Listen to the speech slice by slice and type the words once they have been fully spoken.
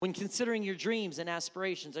When considering your dreams and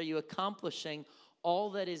aspirations, are you accomplishing all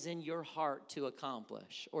that is in your heart to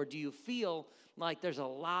accomplish? Or do you feel like there's a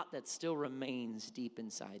lot that still remains deep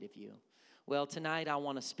inside of you? Well, tonight I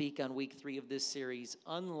want to speak on week 3 of this series,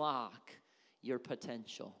 Unlock Your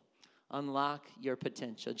Potential. Unlock your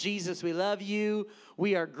potential. Jesus, we love you.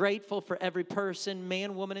 We are grateful for every person,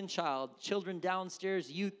 man, woman, and child, children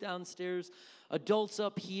downstairs, youth downstairs, adults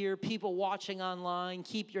up here, people watching online.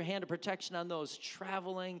 Keep your hand of protection on those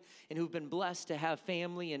traveling and who've been blessed to have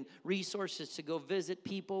family and resources to go visit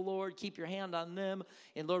people, Lord. Keep your hand on them.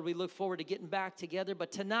 And Lord, we look forward to getting back together.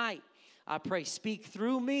 But tonight, I pray, speak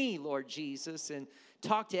through me, Lord Jesus, and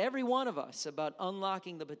talk to every one of us about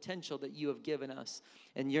unlocking the potential that you have given us.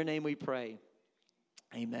 In your name we pray.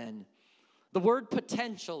 Amen. The word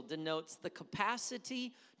potential denotes the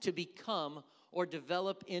capacity to become or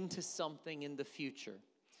develop into something in the future.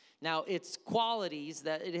 Now, it's qualities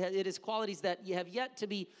that it is qualities that you have yet to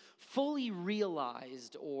be fully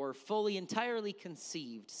realized or fully entirely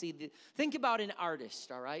conceived. See, think about an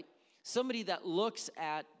artist, all right? Somebody that looks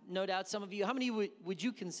at, no doubt some of you, how many would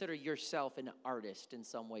you consider yourself an artist in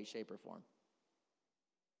some way, shape, or form?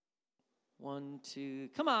 1, 2,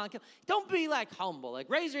 come on. Don't be like humble. Like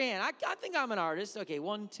raise your hand. I think I'm an artist. Okay,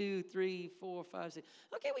 1, 2, 3, 4, 5, 6.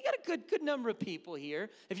 Okay, we got a good number of people here.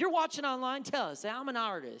 If you're watching online, tell us, say, I'm an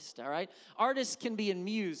artist, all right? Artists can be in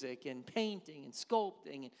music and painting and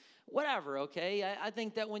sculpting and whatever, okay? I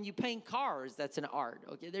think that when you paint cars, that's an art,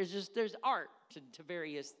 okay? There's art to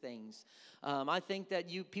various things. I think that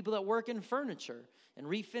people that work in furniture and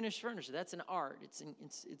refinish furniture, that's an art.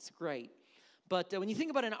 It's great. But when you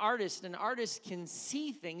think about an artist can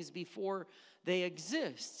see things before they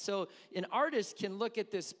exist. So an artist can look at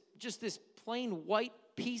this plain white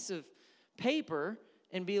piece of paper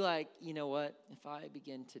and be like, you know what? If I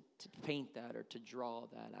begin to paint that or to draw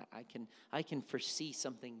that, I can foresee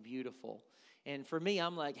something beautiful. And for me,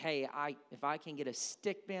 I'm like, hey, if I can get a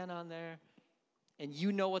stick man on there, and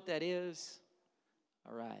you know what that is,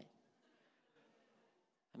 all right.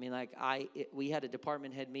 I mean, like we had a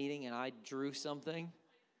department head meeting, and I drew something,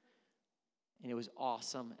 and it was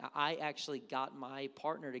awesome. I actually got my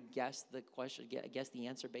partner to guess the question, guess the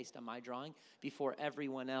answer based on my drawing before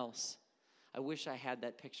everyone else. I wish I had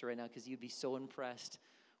that picture right now because you'd be so impressed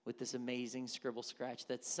with this amazing scribble scratch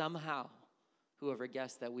that somehow whoever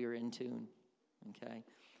guessed that we were in tune, okay?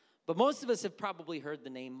 But most of us have probably heard the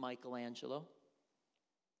name Michelangelo.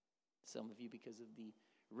 Some of you because of the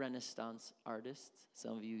Renaissance artists.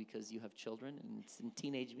 Some of you because you have children and it's in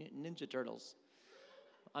Teenage Mutant Ninja Turtles.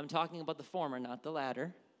 I'm talking about the former, not the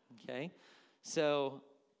latter, okay? So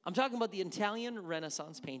I'm talking about the Italian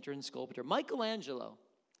Renaissance painter and sculptor. Michelangelo,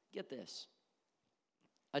 get this,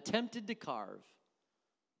 attempted to carve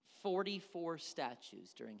 44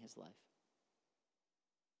 statues during his life.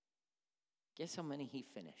 Guess how many he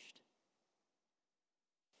finished?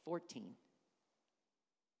 14.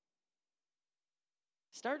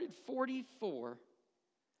 Started 44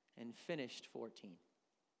 and finished 14.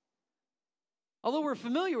 Although we're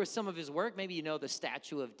familiar with some of his work, maybe you know the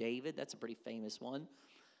Statue of David. That's a pretty famous one.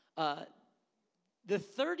 The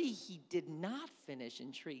 30 he did not finish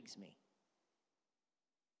intrigues me.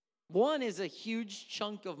 One is a huge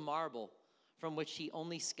chunk of marble from which he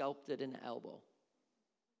only sculpted an elbow.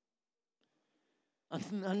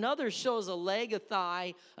 Another shows a leg, a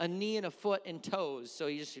thigh, a knee, and a foot and toes. So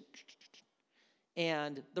you just...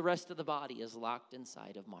 And the rest of the body is locked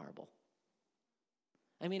inside of marble.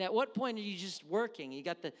 I mean, at what point are you just working? You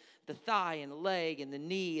got the thigh and the leg and the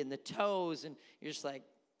knee and the toes, and you're just like,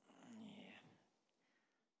 yeah,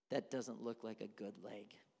 that doesn't look like a good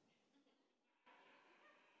leg.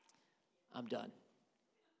 I'm done.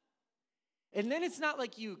 And then it's not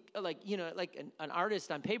like like an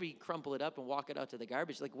artist on paper, you crumple it up and walk it out to the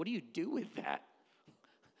garbage. Like, what do you do with that?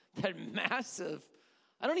 That massive...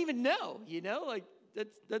 I don't even know, like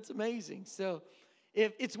that's amazing. So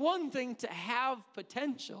if it's one thing to have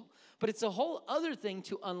potential, but it's a whole other thing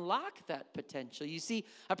to unlock that potential. You see,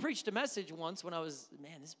 I preached a message once when this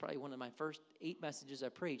is probably one of my first 8 messages I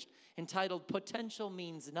preached, entitled Potential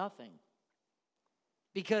Means Nothing.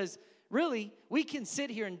 Because really, we can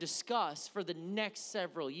sit here and discuss for the next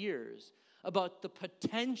several years about the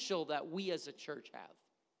potential that we as a church have.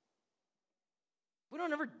 We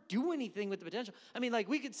don't ever do anything with the potential. I mean, like,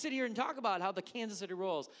 we could sit here and talk about how the Kansas City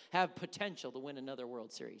Royals have potential to win another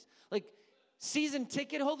World Series. Like, season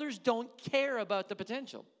ticket holders don't care about the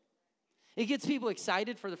potential. It gets people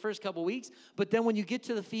excited for the first couple weeks, but then when you get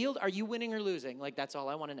to the field, are you winning or losing? Like, that's all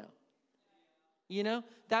I want to know.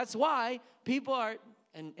 That's why people are,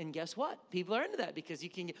 and guess what? People are into that because you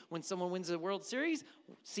can get, when someone wins a World Series,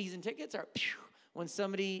 season tickets are When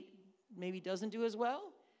somebody maybe doesn't do as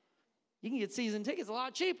well, you can get season tickets a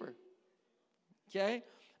lot cheaper. Okay?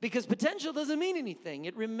 Because potential doesn't mean anything.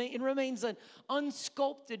 It remains an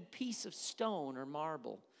unsculpted piece of stone or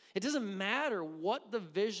marble. It doesn't matter what the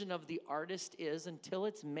vision of the artist is until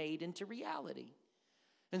it's made into reality.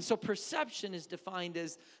 And so perception is defined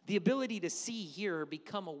as the ability to see, hear, or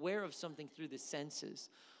become aware of something through the senses.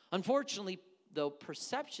 Unfortunately, though,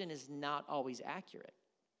 perception is not always accurate.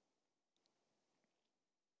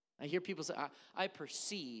 I hear people say, I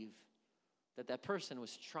perceive that person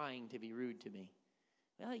was trying to be rude to me.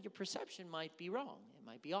 Well, your perception might be wrong. It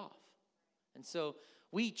might be off. And so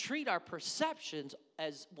we treat our perceptions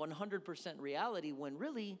as 100% reality when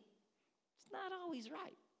really it's not always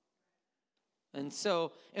right. And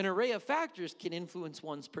so an array of factors can influence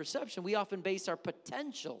one's perception. We often base our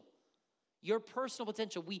potential, your personal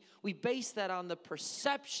potential, we base that on the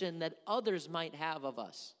perception that others might have of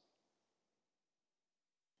us.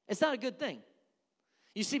 It's not a good thing.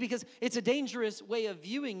 You see, because it's a dangerous way of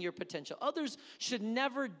viewing your potential. Others should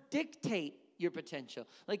never dictate your potential.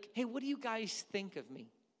 Like, hey, what do you guys think of me?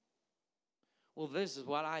 Well, this is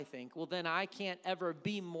what I think. Well, then I can't ever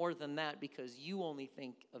be more than that because you only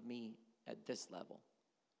think of me at this level.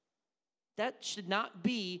 That should not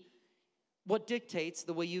be what dictates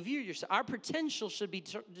the way you view yourself. Our potential should be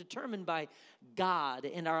determined by God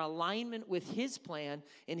and our alignment with His plan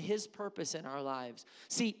and His purpose in our lives.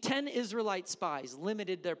 See, 10 Israelite spies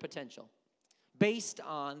limited their potential based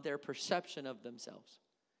on their perception of themselves.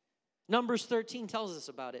 Numbers 13 tells us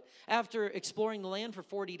about it. After exploring the land for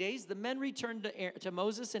 40 days, the men returned to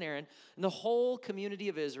Moses and Aaron and the whole community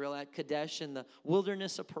of Israel at Kadesh in the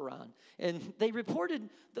wilderness of Paran. And they reported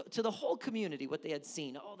to the whole community what they had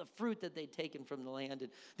seen, all the fruit that they'd taken from the land.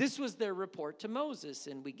 And this was their report to Moses,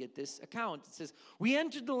 and we get this account. It says, "We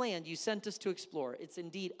entered the land you sent us to explore. It's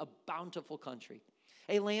indeed a bountiful country,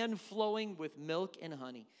 a land flowing with milk and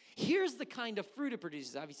honey. Here's the kind of fruit it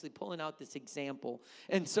produces," obviously pulling out this example.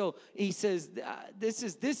 And so he says, this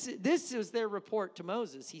is their report to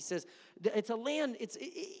Moses. He says, it's a land,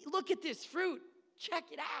 look at this fruit.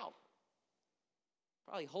 Check it out.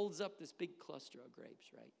 Probably holds up this big cluster of grapes,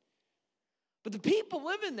 right? But the people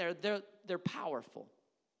living there, they're powerful.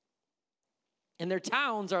 And their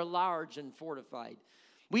towns are large and fortified.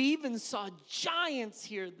 We even saw giants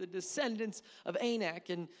here, the descendants of Anak,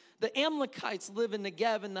 and the Amalekites live in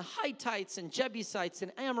Negev, and the Hittites and Jebusites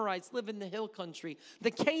and Amorites live in the hill country. The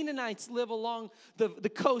Canaanites live along the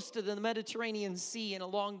coast of the Mediterranean Sea and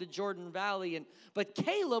along the Jordan Valley. But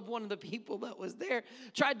Caleb, one of the people that was there,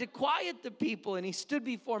 tried to quiet the people, and he stood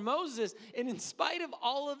before Moses. And in spite of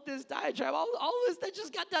all of this diatribe, all of this that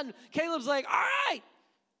just got done, Caleb's like, all right.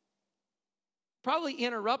 Probably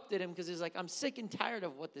interrupted him because he's like, I'm sick and tired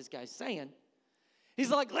of what this guy's saying. He's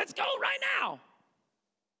like, let's go right now.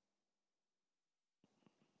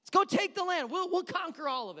 Let's go take the land. We'll conquer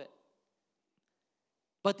all of it.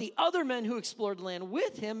 But the other men who explored the land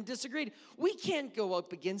with him disagreed. We can't go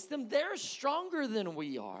up against them. They're stronger than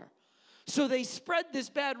we are. So they spread this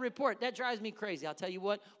bad report. That drives me crazy. I'll tell you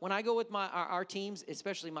what, when I go with our teams,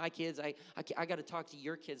 especially my kids, I got to talk to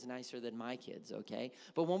your kids nicer than my kids, okay?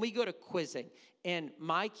 But when we go to quizzing, and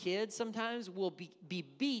my kids sometimes will be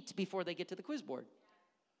beat before they get to the quiz board.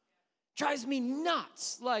 Drives me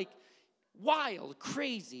nuts, like wild,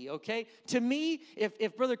 crazy, okay? To me,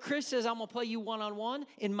 if Brother Chris says, I'm going to play you one-on-one,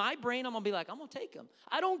 in my brain, I'm going to be like, I'm going to take him.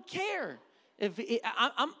 I don't care.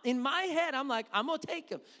 I'm in my head, I'm like, I'm going to take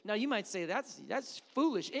him. Now, you might say, that's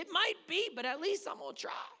foolish. It might be, but at least I'm going to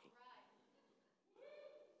try.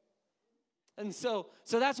 And so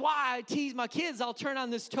that's why I tease my kids. I'll turn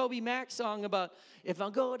on this Toby Mac song about, if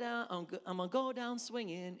I go down, I'm going to go down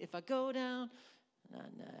swinging. If I go down, no,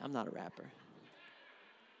 I'm not a rapper.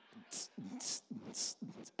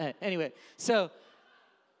 Anyway, so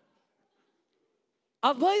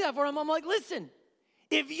I'll play that for him. I'm like, listen.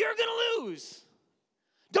 If you're going to lose,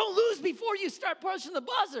 don't lose before you start pushing the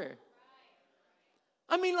buzzer.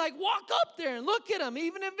 I mean, like, walk up there and look at them.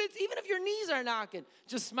 Even if your knees are knocking,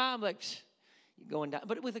 just smile. I'm like, you're going down.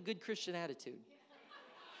 But with a good Christian attitude.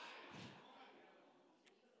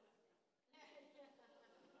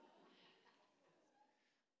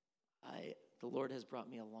 The Lord has brought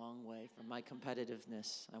me a long way from my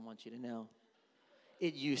competitiveness, I want you to know.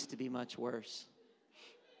 It used to be much worse.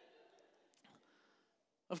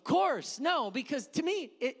 Of course, no, because to me,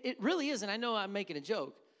 it really is, and I know I'm making a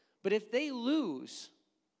joke, but if they lose,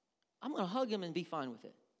 I'm going to hug them and be fine with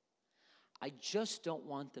it. I just don't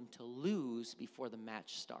want them to lose before the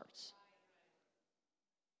match starts.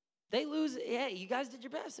 They lose, hey, you guys did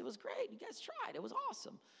your best. It was great. You guys tried. It was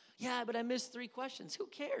awesome. Yeah, but I missed 3 questions. Who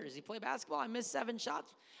cares? You play basketball, I missed 7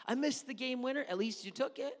 shots. I missed the game winner. At least you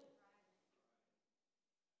took it.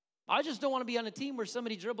 I just don't want to be on a team where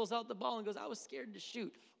somebody dribbles out the ball and goes, I was scared to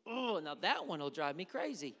shoot. Oh, now that one will drive me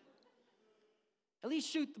crazy. At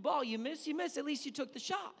least shoot the ball. You miss. At least you took the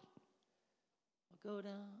shot. I'm going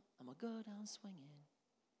to go down swinging.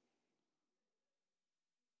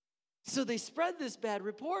 So they spread this bad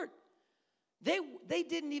report. They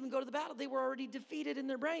didn't even go to the battle. They were already defeated in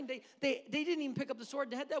their brain. They didn't even pick up the sword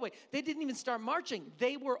and head that way. They didn't even start marching.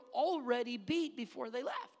 They were already beat before they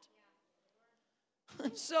left.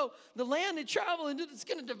 So the land they travel into, it's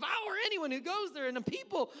going to devour anyone who goes there. And the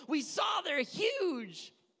people we saw, they're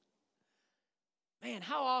huge. Man,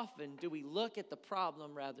 how often do we look at the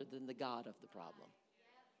problem rather than the God of the problem?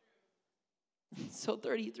 So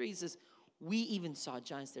 33 says, we even saw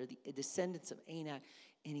giants there, the descendants of Anak.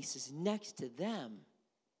 And he says, next to them,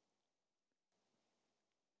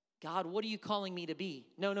 God, what are you calling me to be?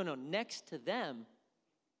 No. Next to them,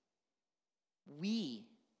 we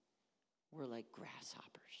were like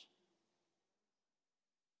grasshoppers.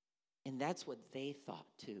 And that's what they thought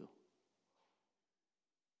too.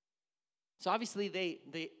 So obviously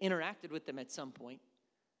they interacted with them at some point.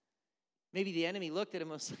 Maybe the enemy looked at him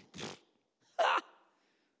and was like, ah!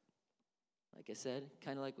 Like I said,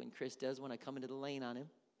 kind of like when Chris does when I come into the lane on him.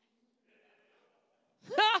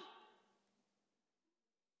 Ha!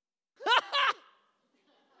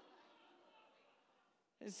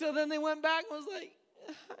 And so then they went back and was like,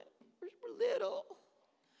 we're little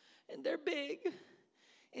and they're big.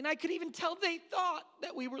 And I could even tell they thought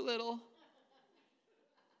that we were little.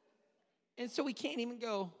 And so we can't even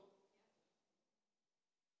go.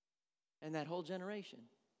 And that whole generation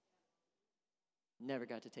never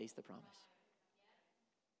got to taste the promise.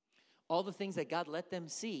 All the things that God let them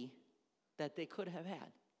see that they could have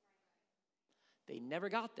had, they never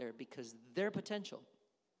got there because their potential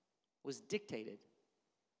was dictated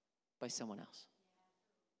by someone else.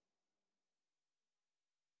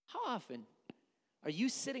 How often are you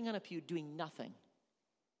sitting on a pew doing nothing?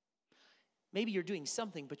 Maybe you're doing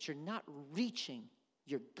something, but you're not reaching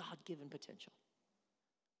your God-given potential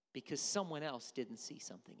because someone else didn't see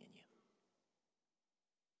something in you.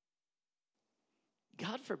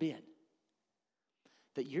 God forbid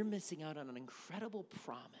that you're missing out on an incredible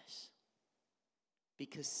promise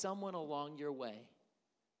because someone along your way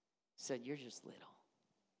said, you're just little.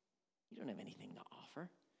 You don't have anything to offer.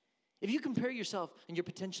 If you compare yourself and your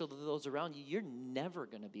potential to those around you, you're never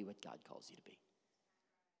going to be what God calls you to be.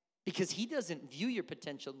 Because he doesn't view your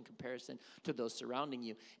potential in comparison to those surrounding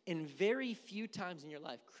you. And very few times in your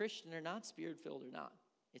life, Christian or not, Spirit-filled or not,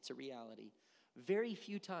 it's a reality. Very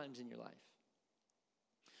few times in your life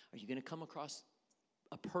are you going to come across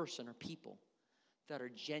a person or people that are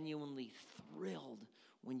genuinely thrilled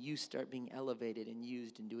when you start being elevated and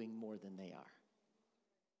used and doing more than they are.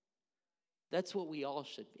 That's what we all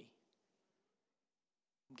should be.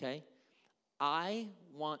 Okay? I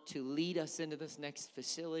want to lead us into this next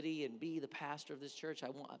facility and be the pastor of this church.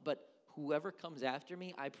 But whoever comes after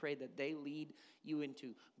me, I pray that they lead you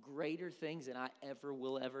into greater things than I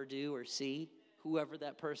will ever do or see, whoever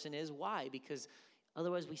that person is. Why? Because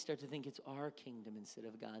otherwise we start to think it's our kingdom instead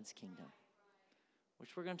of God's kingdom,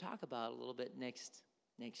 which we're going to talk about a little bit next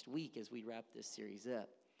week as we wrap this series up.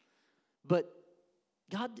 But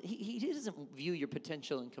God, he doesn't view your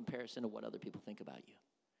potential in comparison to what other people think about you.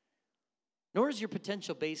 Nor is your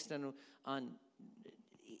potential based on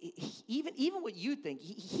even what you think.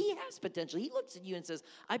 He has potential. He looks at you and says,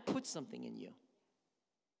 I put something in you.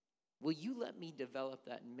 Will you let me develop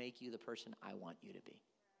that and make you the person I want you to be?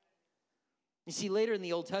 You see, later in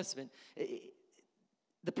the Old Testament,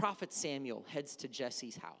 the prophet Samuel heads to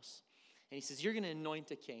Jesse's house. And he says, you're going to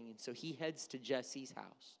anoint a king. And so he heads to Jesse's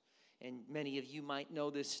house. And many of you might know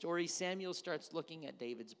this story. Samuel starts looking at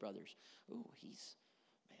David's brothers. Ooh,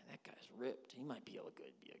 that guy's ripped. He might be a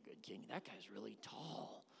good king. That guy's really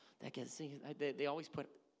tall. That guy's, they always put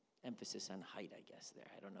emphasis on height, I guess, there.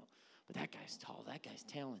 I don't know. But that guy's tall. That guy's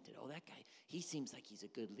talented. Oh, that guy, he seems like he's a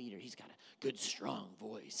good leader. He's got a good, strong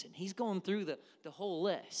voice. And he's going through the whole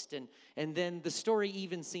list. And then the story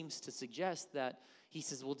even seems to suggest that he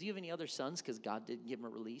says, well, do you have any other sons? Because God didn't give him a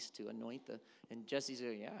release to anoint and Jesse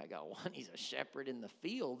said, yeah, I got one. He's a shepherd in the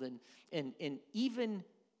field. And even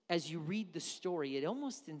as you read the story, it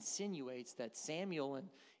almost insinuates that Samuel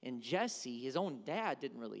and Jesse, his own dad,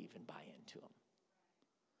 didn't really even buy into him.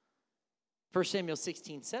 1 Samuel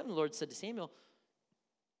 16:7, the Lord said to Samuel,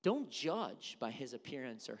 don't judge by his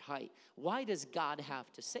appearance or height. Why does God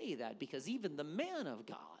have to say that? Because even the man of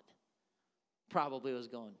God probably was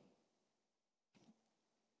going,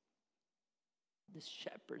 This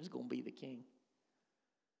shepherd's going to be the king.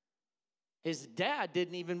 His dad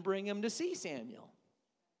didn't even bring him to see Samuel.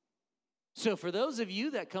 So for those of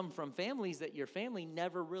you that come from families that your family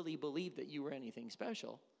never really believed that you were anything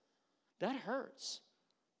special, that hurts,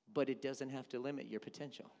 but it doesn't have to limit your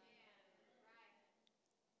potential.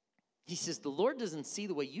 He says the Lord doesn't see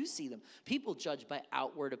the way you see them. People judge by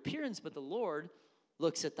outward appearance, but the Lord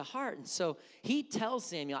looks at the heart. And so he tells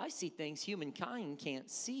Samuel, I see things humankind can't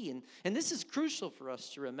see. And this is crucial for us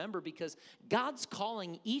to remember because God's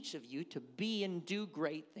calling each of you to be and do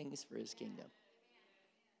great things for his kingdom.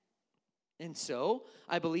 And so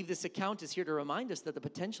I believe this account is here to remind us that the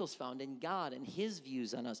potential is found in God and his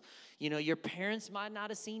views on us. You know, your parents might not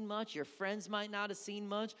have seen much, your friends might not have seen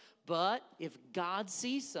much, but if God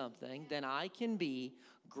sees something, then I can be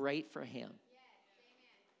great for him.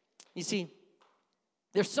 You see,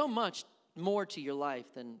 there's so much more to your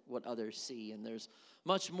life than what others see, and there's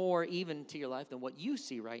much more even to your life than what you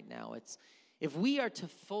see right now. It's if we are to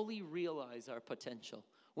fully realize our potential,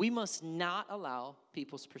 we must not allow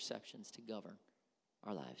people's perceptions to govern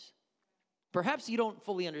our lives. Perhaps you don't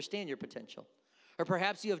fully understand your potential. Or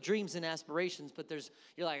perhaps you have dreams and aspirations, but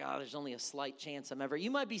you're like, oh, there's only a slight chance I'm ever.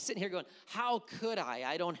 You might be sitting here going, how could I?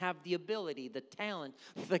 I don't have the ability, the talent,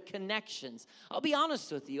 the connections. I'll be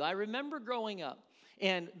honest with you. I remember growing up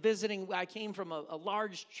and visiting. I came from a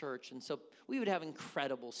large church, and so we would have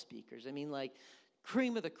incredible speakers. I mean, like,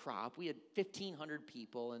 cream of the crop. We had 1,500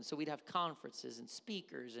 people, and so we'd have conferences and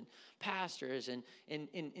speakers and pastors, and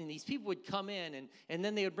these people would come in, and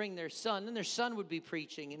then they would bring their son, and their son would be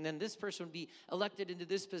preaching, and then this person would be elected into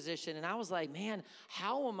this position, and I was like, man,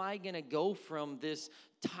 how am I going to go from this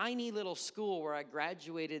tiny little school where I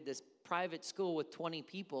graduated, this private school with 20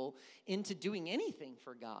 people, into doing anything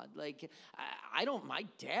for God? Like, my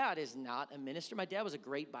dad is not a minister. My dad was a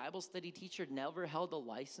great Bible study teacher, never held a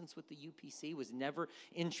license with the UPC, was never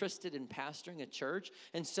interested in pastoring a church.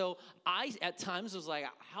 And so I, at times, was like,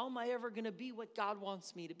 how am I ever going to be what God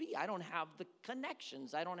wants me to be? I don't have the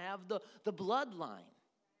connections. I don't have the bloodline.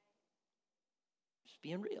 Just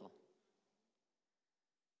being real.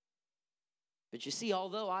 But you see,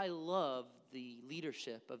 although I love the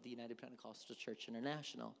leadership of the United Pentecostal Church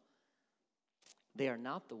International, they are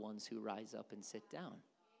not the ones who rise up and sit down.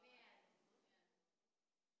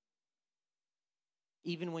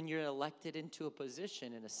 Even when you're elected into a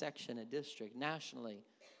position in a section, a district, nationally,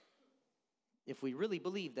 if we really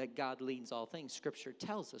believe that God leads all things, Scripture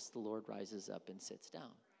tells us the Lord rises up and sits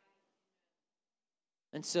down.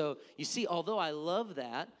 And so, you see, although I love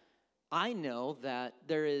that, I know that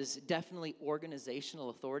there is definitely organizational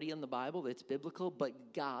authority in the Bible that's biblical,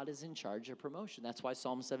 but God is in charge of promotion. That's why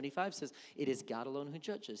Psalm 75 says, it is God alone who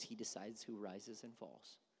judges. He decides who rises and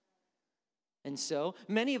falls. And so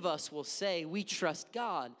many of us will say we trust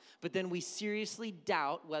God, but then we seriously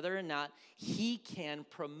doubt whether or not he can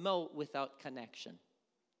promote without connection.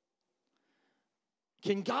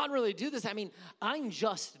 Can God really do this? I mean, I'm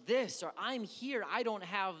just this, or I'm here, I don't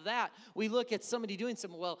have that. We look at somebody doing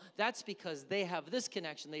something, well, that's because they have this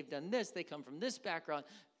connection, they've done this, they come from this background.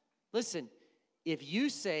 Listen, if you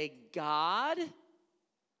say, God,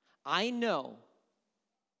 I know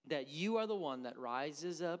that you are the one that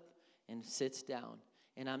rises up and sits down,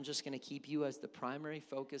 and I'm just going to keep you as the primary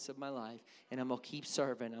focus of my life, and I'm going to keep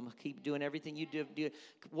serving. I'm going to keep doing everything you do.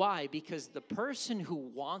 Why? Because the person who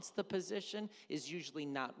wants the position is usually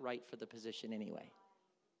not right for the position anyway.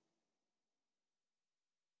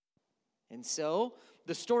 And so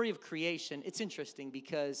the story of creation, it's interesting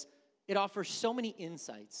because it offers so many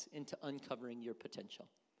insights into uncovering your potential.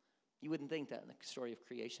 You wouldn't think that in the story of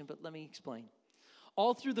creation, but let me explain.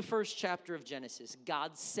 All through the first chapter of Genesis,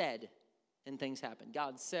 God said, and things happened.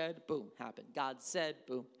 God said, boom, happened. God said,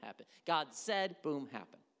 boom, happened. God said, boom,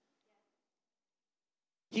 happened.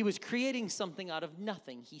 He was creating something out of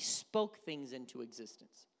nothing. He spoke things into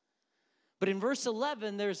existence. But in verse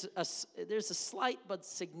 11, there's a slight but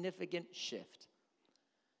significant shift.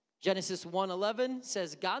 Genesis 1:11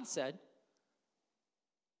 says, God said,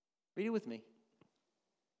 read it with me,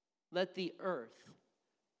 let the earth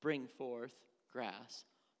bring forth grass,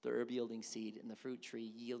 the herb yielding seed, and the fruit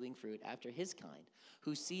tree yielding fruit after his kind,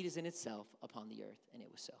 whose seed is in itself upon the earth. And it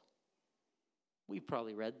was so. We've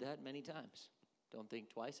probably read that many times. Don't think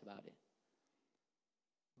twice about it.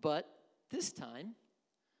 But this time,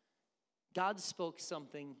 God spoke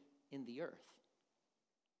something in the earth.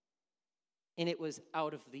 And it was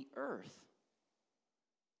out of the earth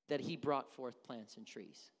that he brought forth plants and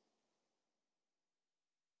trees.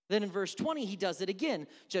 Then in verse 20, he does it again.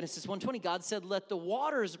 Genesis 1:20, God said, let the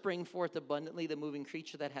waters bring forth abundantly the moving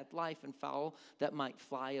creature that hath life, and fowl that might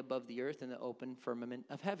fly above the earth in the open firmament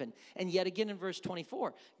of heaven. And yet again in verse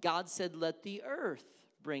 24, God said, let the earth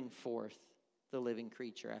bring forth the living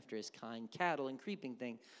creature after his kind, cattle and creeping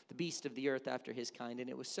thing, the beast of the earth after his kind. And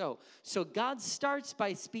it was so. So God starts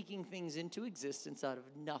by speaking things into existence out of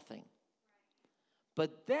nothing.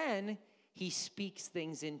 But then he speaks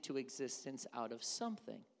things into existence out of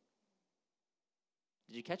something.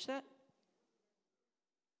 Did you catch that?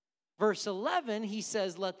 Verse 11, he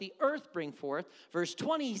says, let the earth bring forth. Verse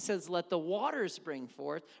 20, he says, let the waters bring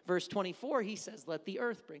forth. Verse 24, he says, let the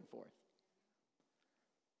earth bring forth.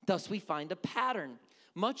 Thus we find a pattern.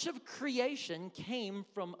 Much of creation came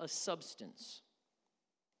from a substance.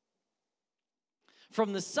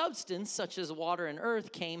 From the substance, such as water and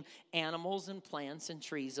earth, came animals and plants and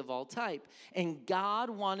trees of all type. And God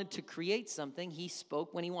wanted to create something. He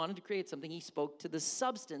spoke, when he wanted to create something, he spoke to the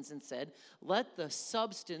substance and said, let the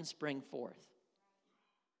substance bring forth.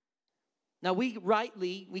 Now we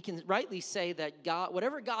can rightly say that God,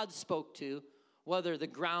 whatever God spoke to, whether the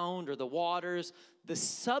ground or the waters, the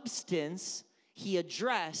substance he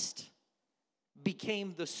addressed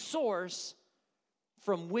became the source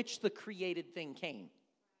from which the created thing came.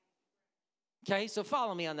 Okay, so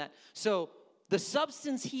follow me on that. So the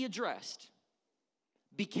substance he addressed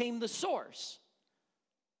became the source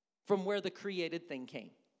from where the created thing came.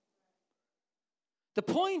 The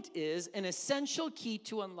point is an essential key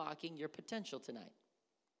to unlocking your potential tonight.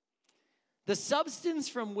 The substance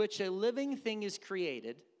from which a living thing is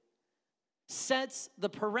created sets the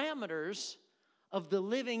parameters of the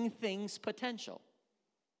living thing's potential.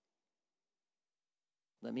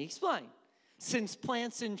 Let me explain. Since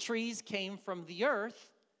plants and trees came from the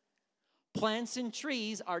earth, plants and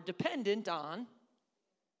trees are dependent on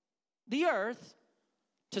the earth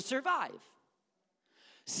to survive.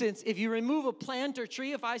 Since if you remove a plant or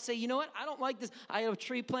tree, if I say, you know what, I don't like this. I have a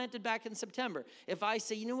tree planted back in September. If I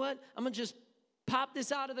say, you know what, I'm going to just pop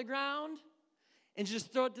this out of the ground and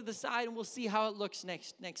just throw it to the side and we'll see how it looks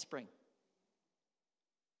next spring.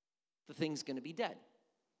 The thing's going to be dead.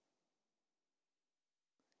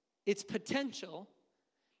 Its potential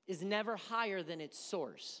is never higher than its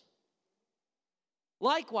source.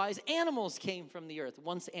 Likewise, animals came from the earth.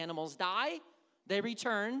 Once animals die, they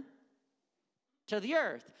return to the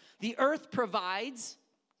earth. The earth provides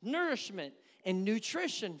nourishment and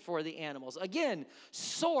nutrition for the animals. Again,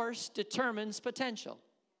 source determines potential.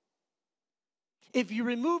 If you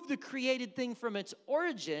remove the created thing from its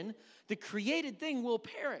origin, the created thing will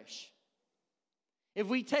perish. If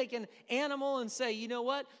we take an animal and say, you know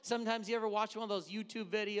what? Sometimes you ever watch one of those YouTube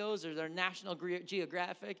videos or their National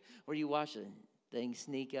Geographic where you watch a thing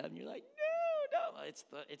sneak up and you're like, no,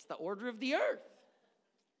 it's the order of the earth.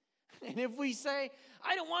 And if we say,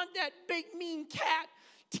 I don't want that big mean cat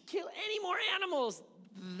to kill any more animals,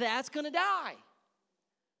 that's going to die.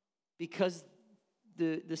 Because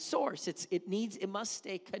the source, it must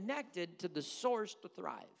stay connected to the source to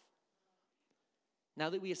thrive. Now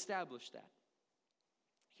that we established that,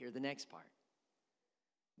 hear the next part.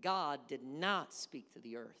 God did not speak to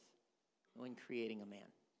the earth when creating a man.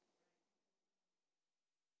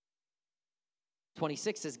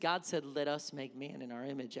 26 says, God said, let us make man in our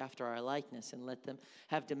image after our likeness and let them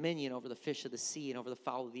have dominion over the fish of the sea and over the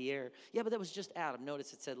fowl of the air. Yeah, but that was just Adam.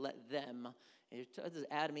 Notice it said, let them. It's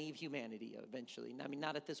Adam, Eve, humanity eventually. I mean,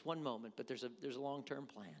 not at this one moment, but there's a long-term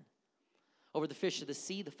plan. Over the fish of the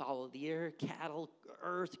sea, the fowl of the air, cattle,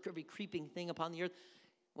 earth, every creeping thing upon the earth.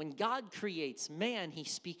 When God creates man, he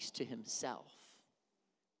speaks to himself,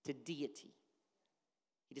 to deity.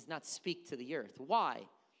 He does not speak to the earth. Why?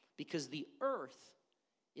 Because the earth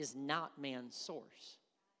is not man's source.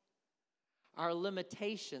 Our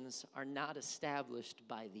limitations are not established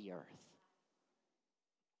by the earth.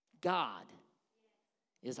 God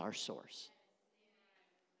is our source.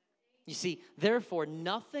 You see, therefore,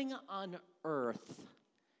 nothing on earth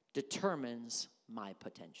determines my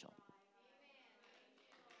potential.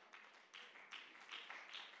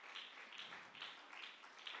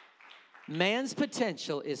 Man's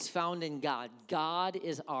potential is found in God. God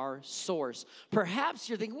is our source. Perhaps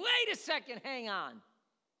you're thinking, wait a second, hang on.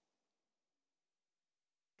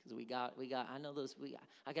 Because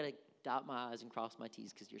I got to dot my I's and cross my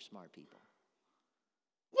T's because you're smart people.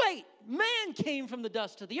 Wait, man came from the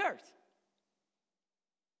dust of the earth.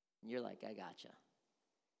 And you're like, I gotcha.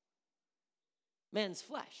 Man's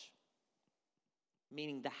flesh,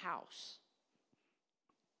 meaning the house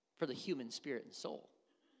for the human spirit and soul.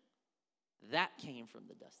 That came from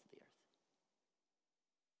the dust of the earth.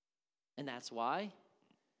 And that's why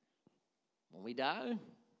when we die,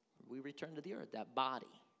 we return to the earth, that body.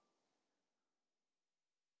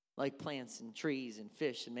 Like plants and trees and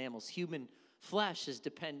fish and mammals, human flesh is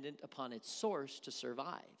dependent upon its source to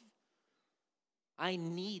survive. I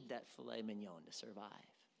need that filet mignon to survive.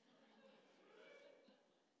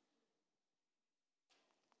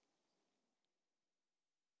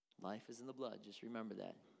 Life is in the blood. Just remember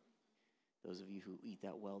that. Those of you who eat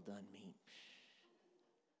that well-done meat.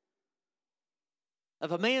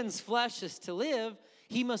 If a man's flesh is to live,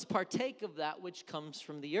 he must partake of that which comes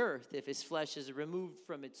from the earth. If his flesh is removed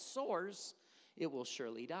from its source, it will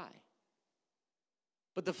surely die.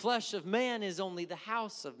 But the flesh of man is only the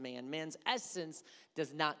house of man. Man's essence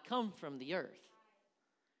does not come from the earth.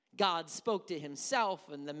 God spoke to himself,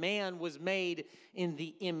 and the man was made in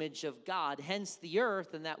the image of God. Hence, the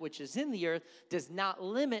earth and that which is in the earth does not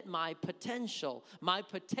limit my potential. My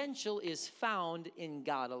potential is found in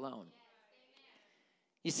God alone.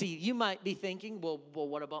 You see, you might be thinking, well,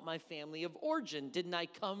 what about my family of origin? Didn't I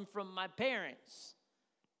come from my parents?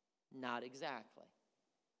 Not exactly.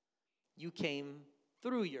 You came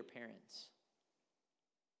through your parents.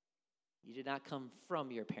 You did not come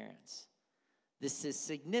from your parents. This is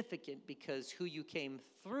significant because who you came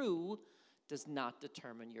through does not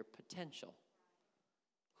determine your potential.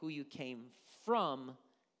 Who you came from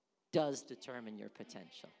does determine your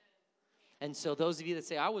potential. And so those of you that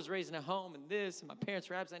say, I was raised in a home and this, and my parents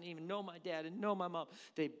were absent, I didn't even know my dad, I didn't know my mom.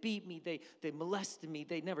 They beat me, they molested me,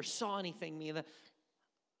 they never saw anything me.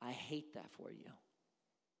 I hate that for you.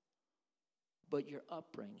 But your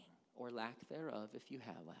upbringing, or lack thereof, if you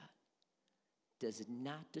have that, does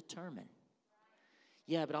not determine.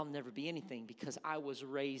 Yeah, but I'll never be anything because I was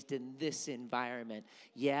raised in this environment.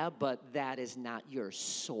 Yeah, but that is not your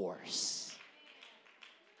source.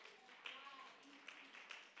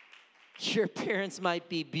 Your parents might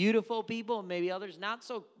be beautiful people, maybe others not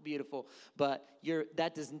so beautiful, but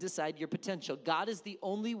that doesn't decide your potential. God is the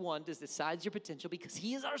only one that decides your potential because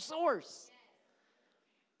he is our source.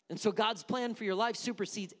 And so God's plan for your life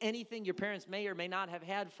supersedes anything your parents may or may not have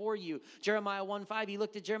had for you. Jeremiah 1:5, he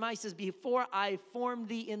looked at Jeremiah, he says, before I formed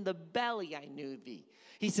thee in the belly, I knew thee.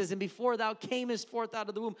 He says, and before thou camest forth out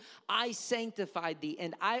of the womb, I sanctified thee,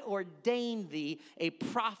 and I ordained thee a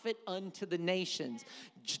prophet unto the nations.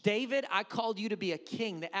 David, I called you to be a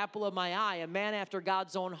king, the apple of my eye, a man after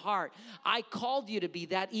God's own heart. I called you to be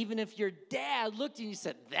that, even if your dad looked at you and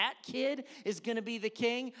said, that kid is going to be the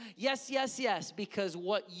king. Yes, yes, yes, because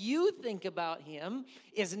what you think about him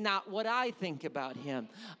is not what I think about him.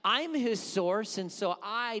 I'm his source, and so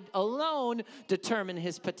I alone determine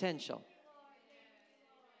his potential.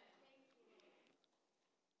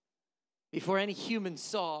 Before any human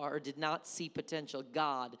saw or did not see potential,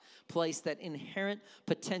 God placed that inherent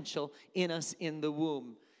potential in us in the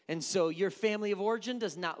womb. And so your family of origin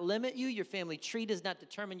does not limit you. Your family tree does not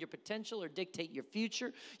determine your potential or dictate your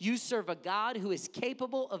future. You serve a God who is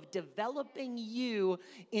capable of developing you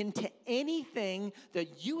into anything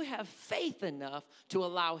that you have faith enough to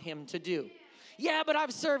allow him to do. Yeah, but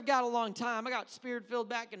I've served God a long time. I got Spirit-filled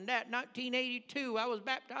back in 1982. I was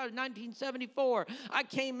baptized in 1974. I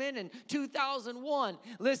came in 2001.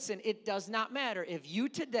 Listen, it does not matter. If you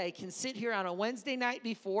today can sit here on a Wednesday night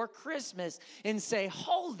before Christmas and say,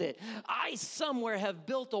 hold it, I somewhere have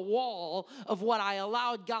built a wall of what I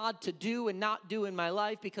allowed God to do and not do in my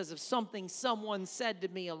life because of something someone said to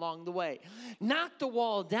me along the way. Knock the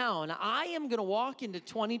wall down. I am going to walk into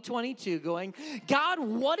 2022 going, God,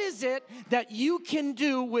 what is it that you can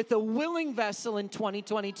do with a willing vessel in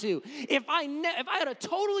 2022? If I had a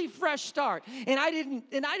totally fresh start and I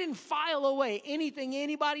didn't file away anything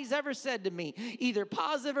anybody's ever said to me, either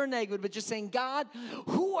positive or negative, but just saying, God,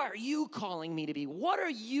 who are you calling me to be? What are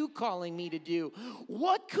you calling me to do?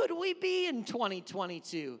 What could we be in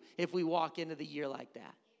 2022 if we walk into the year like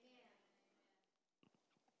that?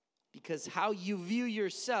 Because how you view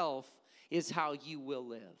yourself is how you will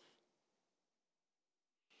live.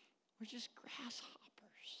 We're just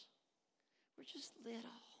grasshoppers. We're just little.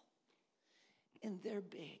 And they're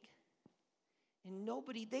big. And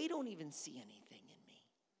they don't even see anything in me.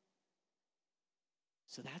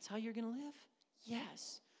 So that's how you're going to live?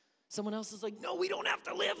 Yes. Someone else is like, no, we don't have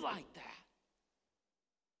to live like that.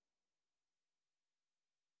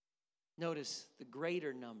 Notice the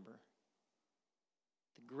greater number.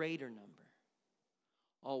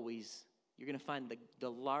 Always, you're going to find the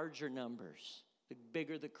larger numbers. The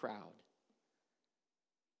bigger the crowd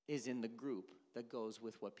is in the group that goes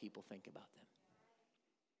with what people think about them.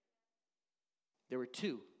 There were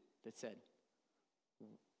two that said,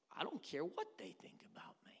 I don't care what they think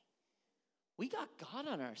about me. We got God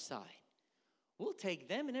on our side. We'll take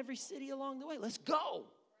them in every city along the way. Let's go.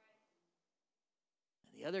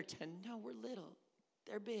 And the other 10, no, we're little.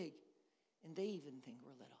 They're big. And they even think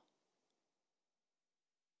we're little.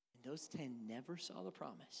 And those 10 never saw the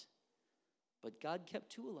promise. But God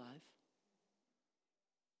kept 2 alive.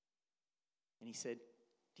 And he said,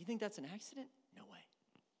 do you think that's an accident? No way.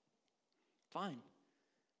 Fine.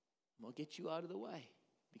 We'll get you out of the way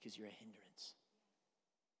because you're a hindrance.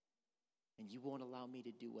 And you won't allow me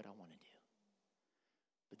to do what I want to do.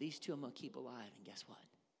 But these 2 I'm going to keep alive. And guess what?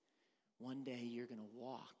 One day you're going to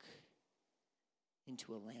walk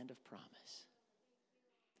into a land of promise.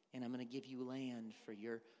 And I'm going to give you land for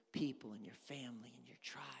your people and your family and your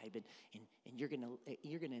tribe. And you're going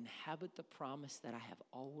to inhabit the promise that I have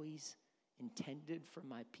always intended for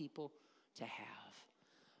my people to have.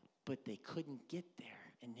 But they couldn't get there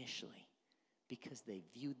initially because they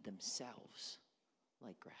viewed themselves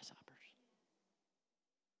like grasshoppers.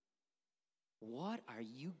 What are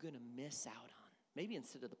you going to miss out on? Maybe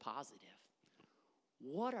instead of the positive,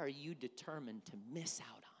 what are you determined to miss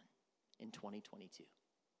out on in 2022?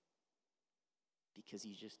 Because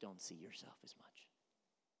you just don't see yourself as much.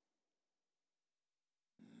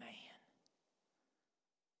 Man,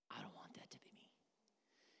 I don't want that to be me.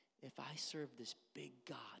 If I serve this big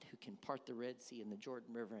God who can part the Red Sea and the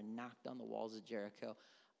Jordan River and knock down the walls of Jericho,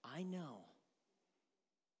 I know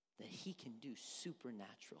that he can do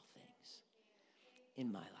supernatural things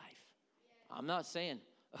in my life. I'm not saying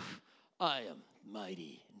I am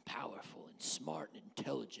mighty and powerful and smart and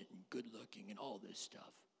intelligent and good looking and all this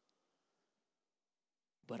stuff.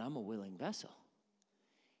 But I'm a willing vessel.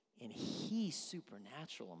 And he's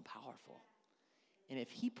supernatural and powerful. And if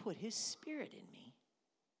he put his spirit in me,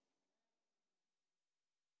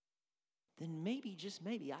 then maybe, just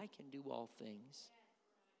maybe, I can do all things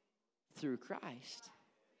through Christ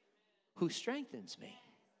who strengthens me.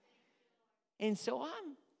 And so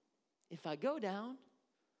if I go down,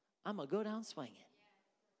 I'm going to go down swinging.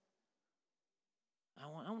 I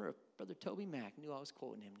wonder if Brother Toby Mack knew I was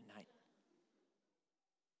quoting him tonight.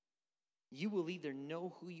 You will either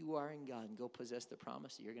know who you are in God and go possess the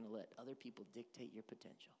promise, or you're going to let other people dictate your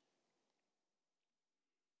potential.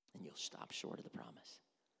 And you'll stop short of the promise.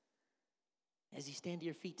 As you stand to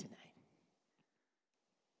your feet tonight,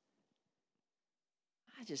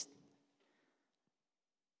 I just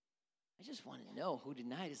want to know who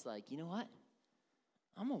tonight is like, you know what?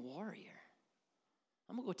 I'm a warrior.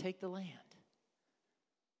 I'm going to go take the land.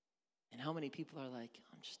 And how many people are like,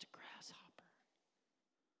 I'm just a grasshopper.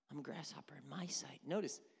 I'm a grasshopper in my sight.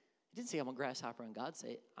 Notice, it didn't say I'm a grasshopper in God's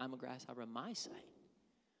sight. I'm a grasshopper in my sight.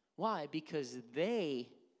 Why? Because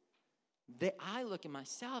I look at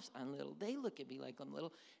myself, I'm little. They look at me like I'm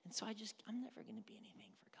little. And so I'm never going to be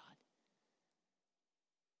anything for God.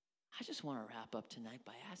 I just want to wrap up tonight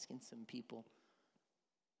by asking some people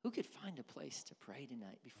who could find a place to pray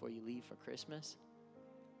tonight before you leave for Christmas.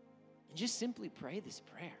 And just simply pray this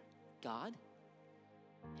prayer. God,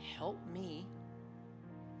 help me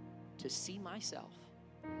to see myself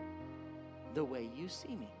the way you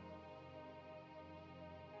see me.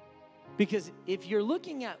 Because if you're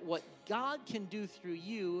looking at what God can do through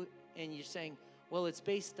you and you're saying, well, it's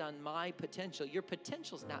based on my potential, your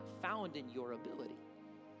potential is not found in your ability.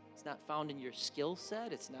 It's not found in your skill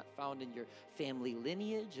set. It's not found in your family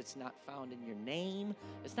lineage. It's not found in your name.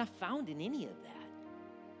 It's not found in any of that.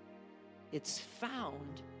 It's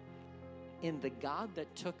found in the God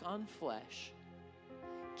that took on flesh,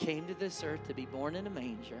 came to this earth to be born in a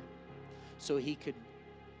manger so he could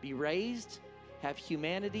be raised, have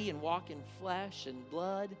humanity and walk in flesh and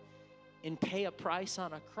blood and pay a price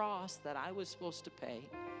on a cross that I was supposed to pay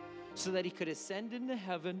so that he could ascend into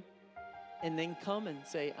heaven and then come and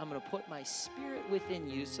say, I'm going to put my spirit within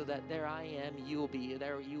you so that there I am, you will be,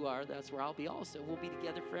 there you are, that's where I'll be also. We'll be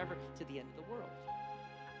together forever to the end of the world.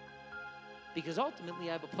 Because ultimately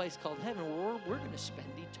I have a place called heaven where we're going to spend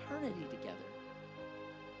eternity together.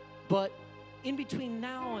 But in between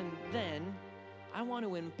now and then, I want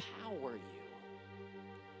to empower you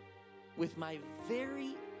with my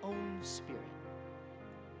very own spirit.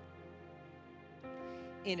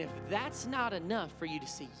 And if that's not enough for you to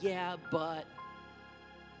say, yeah, but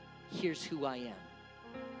here's who I am.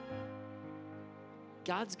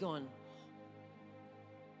 God's going,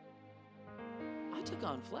 I took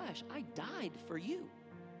on flesh. I died for you.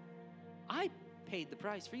 I paid the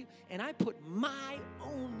price for you. And I put my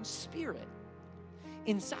own spirit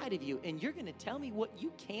inside of you. And you're going to tell me what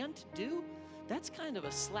you can't do? That's kind of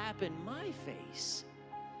a slap in my face.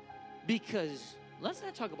 Because let's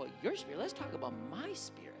not talk about your spirit. Let's talk about my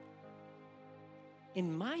spirit.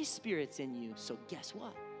 And my spirit's in you. So guess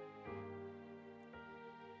what?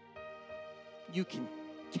 You can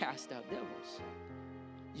cast out devils.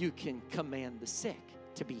 You can command the sick.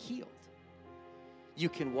 to be healed. You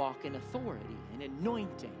can walk in authority and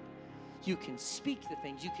anointing. You can speak the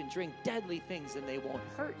things. You can drink deadly things and they won't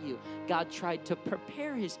hurt you. God tried to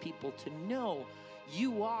prepare his people to know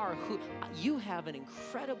you have an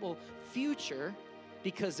incredible future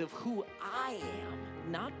because of who I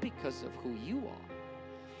am, not because of who you are.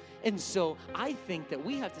 And so I think that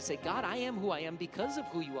we have to say, God, I am who I am because of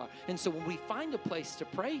who you are. And so when we find a place to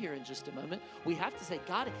pray here in just a moment, we have to say,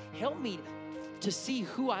 God, help me to see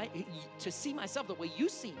to see myself the way you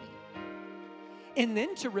see me. And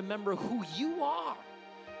then to remember who you are,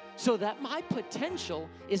 so that my potential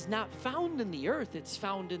is not found in the earth, it's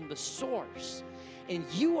found in the source. And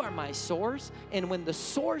you are my source. And when the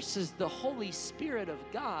source is the Holy Spirit of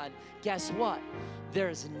God, guess what?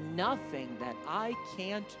 There's nothing that I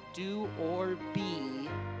can't do or be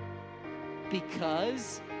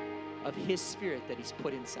because of his Spirit that he's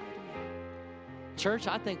put inside of me. Church,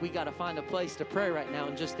 I think we got to find a place to pray right now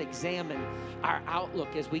and just examine our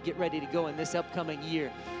outlook as we get ready to go in this upcoming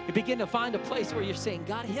year. You begin to find a place where you're saying,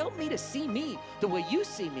 God, help me to see me the way you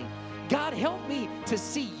see me. God, help me to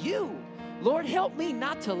see you. Lord, help me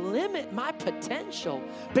not to limit my potential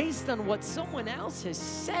based on what someone else has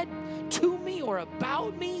said to me or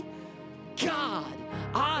about me. God,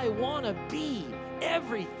 I want to be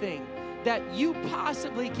everything that you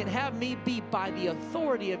possibly can have me be by the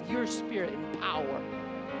authority of your Spirit and power.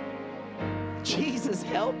 Jesus,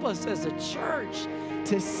 help us as a church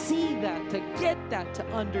to see that, to get that, to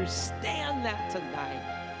understand that tonight.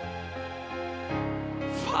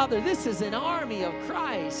 Father, this is an army of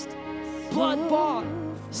Christ, blood-bought,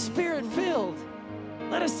 Spirit-filled.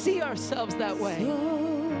 Let us see ourselves that way.